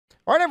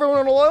All right,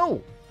 everyone,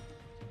 hello.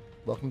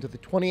 Welcome to the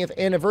 20th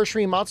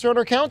anniversary Monster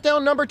Hunter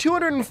Countdown number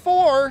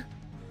 204.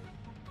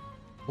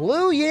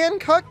 Blue Yian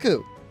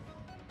Kut-Ku.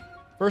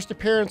 First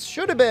appearance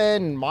should have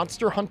been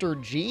Monster Hunter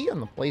G on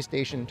the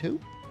PlayStation 2.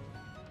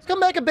 It's come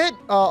back a bit,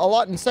 a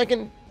lot in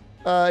second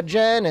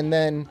gen, and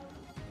then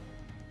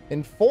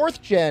in fourth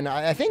gen,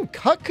 I think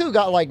Kut-Ku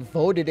got like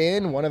voted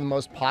in one of the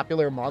most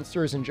popular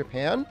monsters in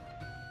Japan.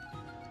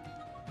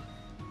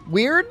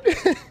 Weird.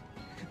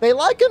 They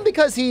like him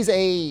because he's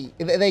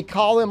they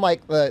call him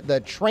like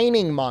the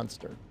training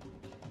monster.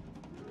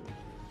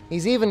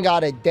 He's even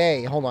got a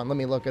day. Hold on, let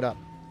me look it up.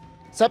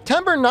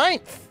 September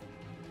 9th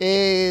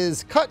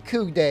is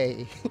Kut-Ku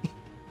Day.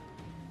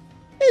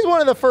 He's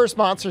one of the first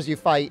monsters you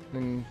fight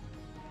in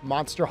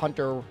Monster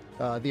Hunter,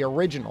 the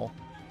original.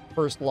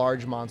 First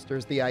large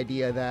monsters. The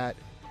idea that,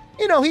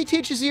 you know, he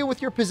teaches you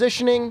with your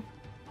positioning.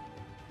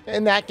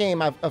 In that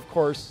game, of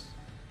course,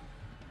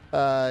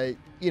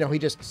 you know, he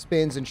just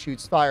spins and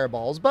shoots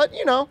fireballs. But,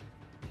 you know,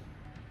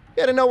 you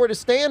gotta know where to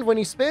stand when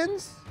he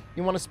spins.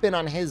 You want to spin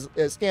on his,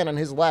 stand on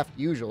his left,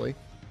 usually.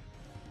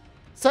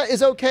 Set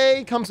is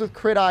okay. Comes with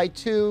Crit Eye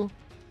 2.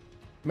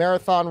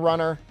 Marathon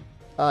Runner.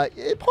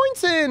 It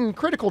points in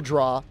Critical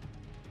Draw.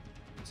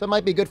 So it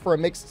might be good for a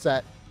mixed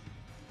set.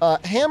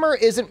 Hammer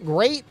isn't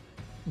great,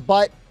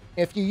 but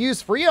if you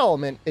use Free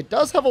Element, it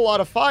does have a lot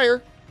of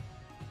fire.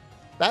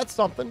 That's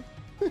something.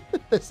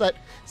 The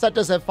set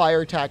does have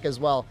fire attack as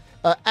well.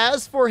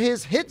 As for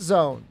his hit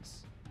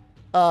zones,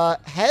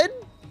 head,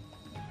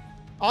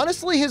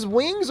 honestly, his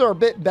wings are a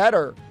bit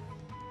better,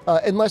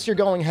 unless you're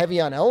going heavy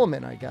on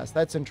element, I guess.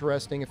 That's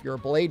interesting if you're a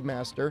blade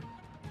master,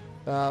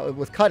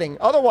 with cutting.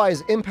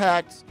 Otherwise,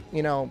 impact,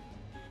 you know,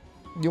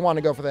 you want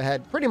to go for the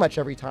head pretty much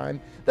every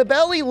time. The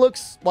belly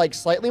looks like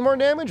slightly more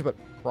damage, but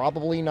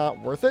probably not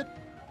worth it.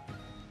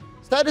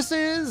 Status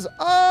is,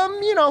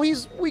 you know,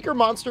 he's weaker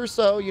monster,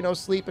 so, you know,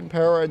 sleep and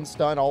para and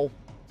stun all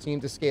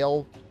seem to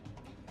scale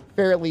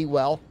fairly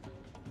well.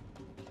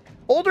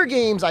 Older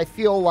games, I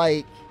feel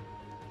like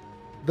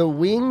the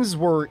wings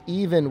were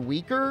even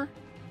weaker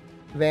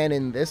than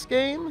in this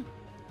game.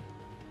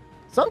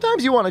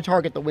 Sometimes you want to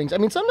target the wings. I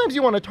mean, sometimes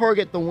you want to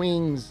target the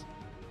wings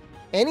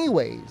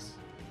anyways,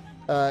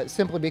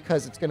 simply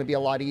because it's going to be a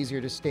lot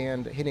easier to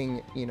stand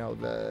hitting, you know,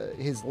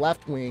 his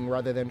left wing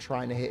rather than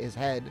trying to hit his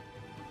head,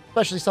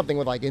 especially something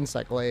with like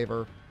Insect Glaive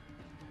or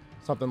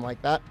something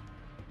like that.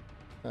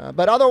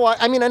 But otherwise,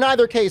 I mean, in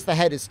either case, the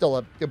head is still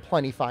a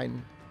plenty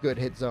fine, good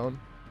hit zone.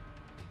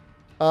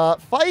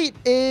 Fight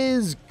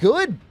is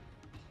good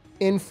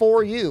in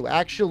 4U.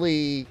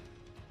 Actually,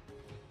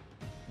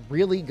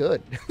 really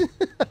good.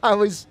 I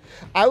was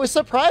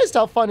surprised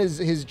how fun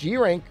his G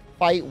rank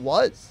fight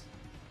was.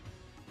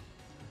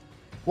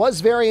 Was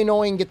very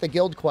annoying get the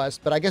guild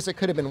quest, but I guess it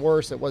could have been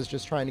worse. It was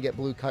just trying to get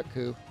blue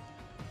Kut-Ku.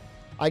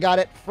 I got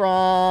it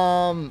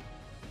from,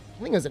 I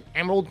think it was an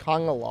Emerald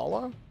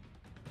Kongalala.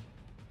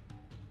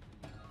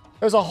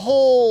 There's a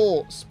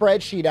whole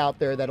spreadsheet out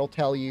there that'll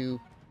tell you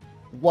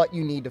what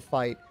you need to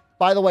fight.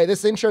 By the way,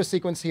 this intro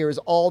sequence here is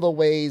all the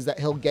ways that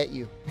he'll get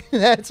you.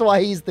 That's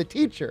why he's the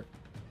teacher.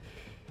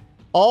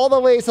 All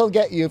the ways he'll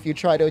get you if you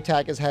try to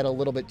attack his head a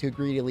little bit too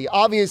greedily.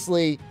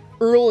 Obviously,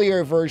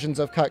 earlier versions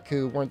of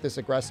Kut-Ku weren't this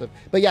aggressive.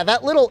 But yeah,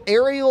 that little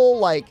aerial,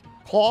 like,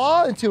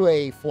 claw into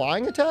a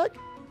flying attack,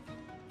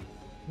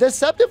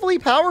 deceptively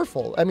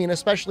powerful. I mean,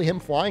 especially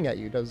him flying at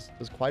you does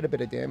quite a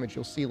bit of damage.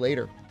 You'll see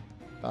later.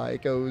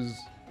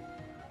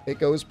 It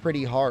goes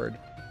pretty hard.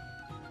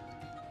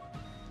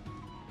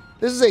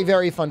 This is a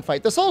very fun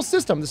fight. This whole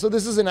system, so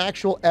this is an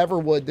actual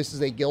Everwood. This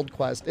is a guild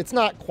quest. It's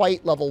not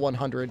quite level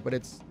 100, but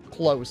it's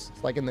close.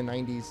 It's like in the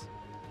 90s.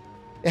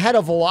 It had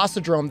a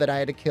Velocidrome that I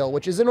had to kill,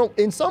 which is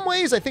in some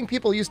ways, I think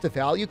people used to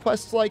value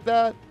quests like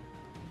that.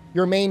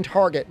 Your main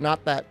target,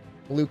 not that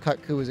blue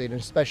Kut-Ku is an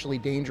especially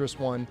dangerous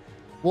one,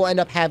 will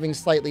end up having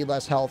slightly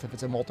less health if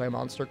it's a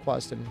multi-monster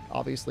quest, and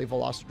obviously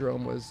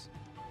Velocidrome was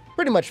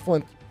pretty much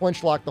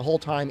flinch locked the whole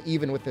time,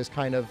 even with this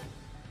kind of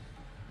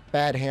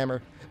bad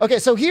hammer. Okay,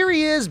 so here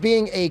he is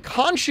being a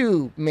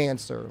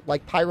Khonshu-mancer,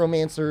 like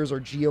Pyromancers or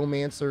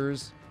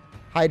Geomancers,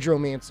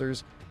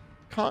 Hydromancers.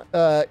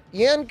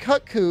 Yian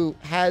Kut-Ku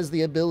has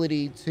the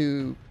ability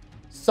to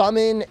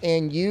summon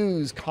and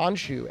use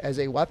Khonshu as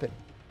a weapon.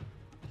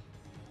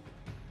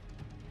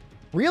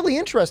 Really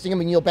interesting. I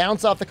mean, you'll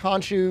bounce off the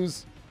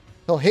Khonshus,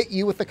 he'll hit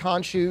you with the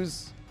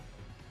Khonshus,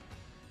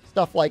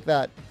 stuff like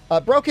that.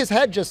 Broke his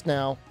head just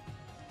now.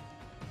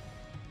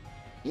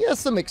 He has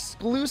some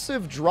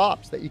exclusive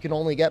drops that you can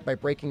only get by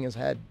breaking his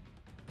head.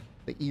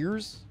 The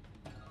ears?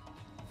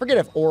 Forget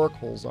if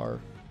oracles are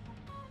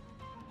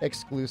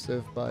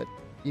exclusive, but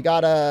you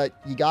gotta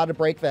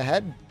break the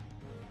head.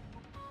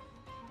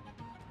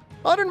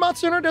 Modern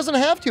Monster Hunter doesn't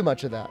have too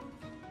much of that.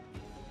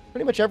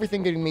 Pretty much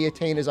everything can be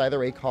attained is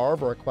either a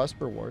carve or a quest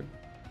reward.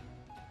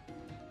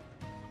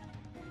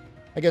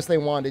 I guess they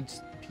wanted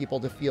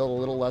people to feel a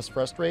little less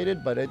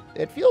frustrated, but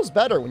it feels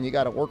better when you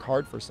gotta work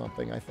hard for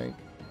something, I think.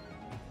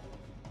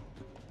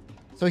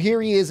 So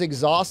here he is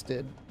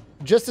exhausted.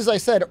 Just as I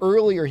said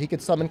earlier, he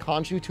could summon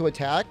Khonshu to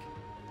attack.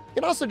 You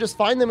can also just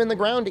find them in the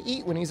ground to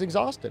eat when he's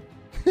exhausted.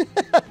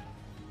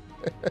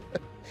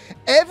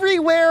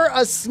 Everywhere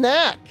a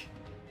snack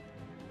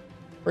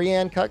for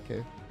Yian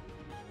Kut-Ku.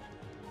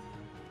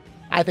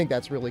 I think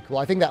that's really cool.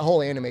 I think that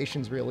whole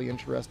animation's really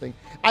interesting.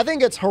 I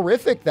think it's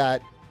horrific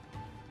that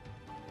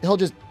he'll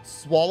just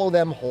swallow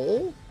them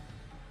whole.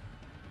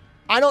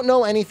 I don't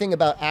know anything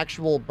about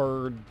actual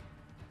bird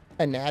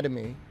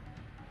anatomy.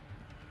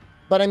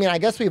 But I mean, I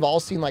guess we've all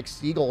seen like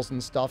seagulls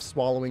and stuff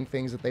swallowing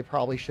things that they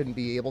probably shouldn't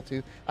be able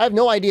to. I have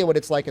no idea what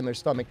it's like in their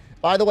stomach.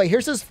 By the way,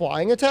 here's his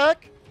flying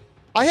attack.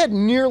 I had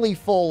nearly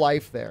full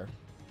life there.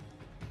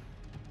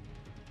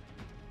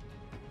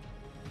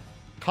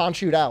 Can't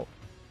shoot out.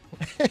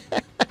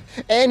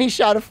 And he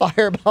shot a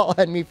fireball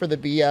at me for the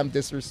BM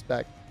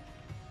disrespect.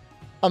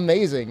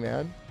 Amazing,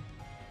 man.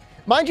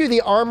 Mind you,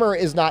 the armor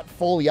is not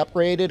fully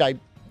upgraded.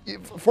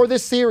 For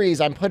this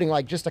series, I'm putting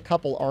like just a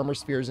couple armor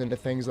spheres into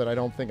things that I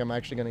don't think I'm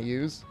actually going to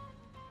use.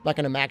 I'm not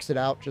going to max it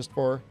out just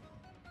for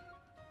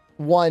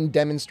one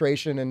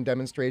demonstration and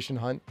demonstration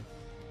hunt.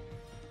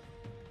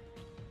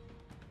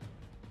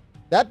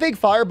 That big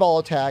fireball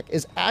attack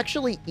is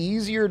actually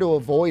easier to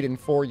avoid in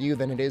 4U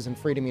than it is in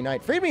Freedom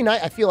Unite. Freedom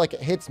Unite, I feel like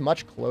it hits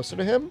much closer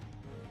to him.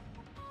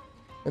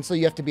 And so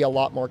you have to be a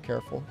lot more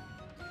careful.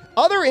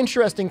 Other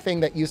interesting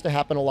thing that used to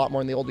happen a lot more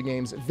in the older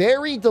games,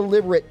 very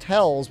deliberate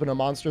tells when a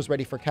monster is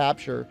ready for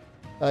capture.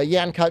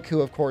 Yian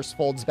Kut-Ku, of course,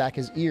 folds back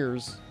his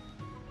ears.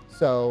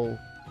 So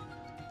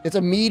it's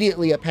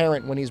immediately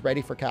apparent when he's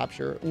ready for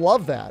capture.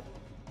 Love that.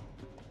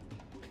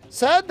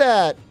 Sad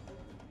that,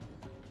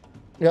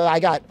 you know, I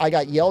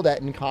got yelled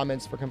at in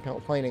comments for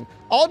complaining.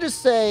 I'll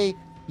just say,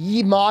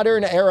 ye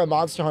modern era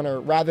Monster Hunter,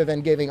 rather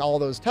than giving all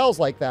those tells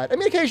like that. I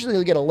mean, occasionally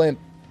you'll get a limp.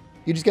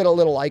 You just get a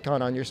little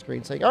icon on your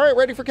screen saying, all right,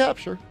 ready for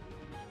capture.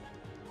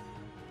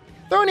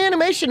 Throw an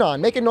animation on,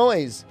 make a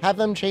noise, have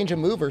them change a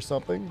move or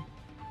something.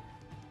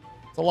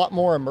 It's a lot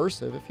more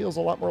immersive. It feels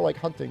a lot more like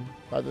hunting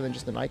rather than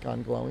just an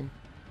icon glowing.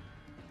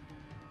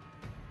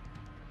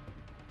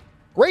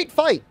 Great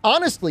fight.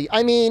 Honestly,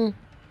 I mean,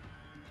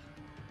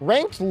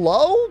 ranked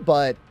low,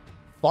 but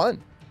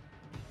fun.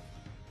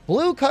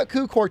 Blue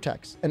Kut-Ku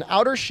Cortex, an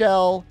outer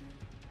shell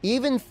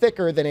even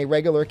thicker than a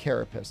regular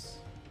carapace.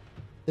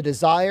 The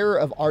desire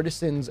of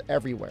artisans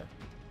everywhere.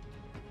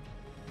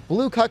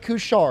 Blue Kut-Ku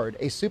Shard,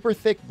 a super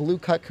thick blue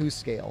Kut-Ku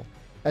scale.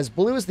 As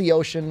blue as the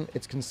ocean,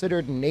 it's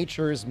considered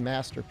nature's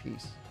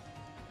masterpiece.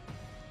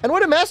 And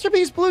what a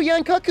masterpiece blue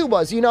Yian Kut-Ku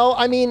was, you know?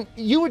 I mean,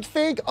 you would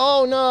think,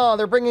 oh no,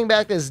 they're bringing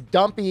back this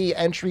dumpy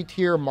entry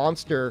tier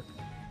monster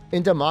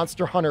into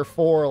Monster Hunter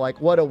 4.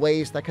 Like, what a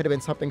waste. That could have been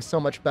something so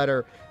much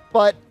better.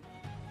 But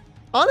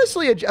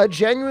honestly, a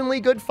genuinely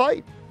good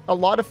fight. A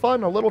lot of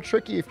fun, a little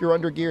tricky if you're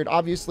under geared.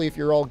 Obviously, if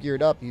you're all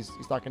geared up, he's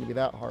not going to be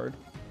that hard.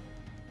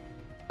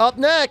 Up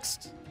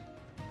next,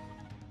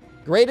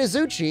 Great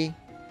Azuchi.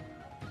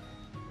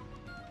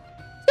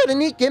 Got a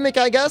neat gimmick,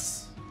 I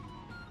guess,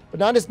 but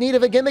not as neat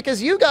of a gimmick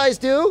as you guys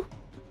do.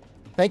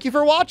 Thank you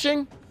for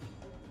watching.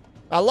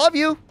 I love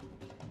you.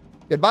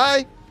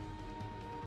 Goodbye.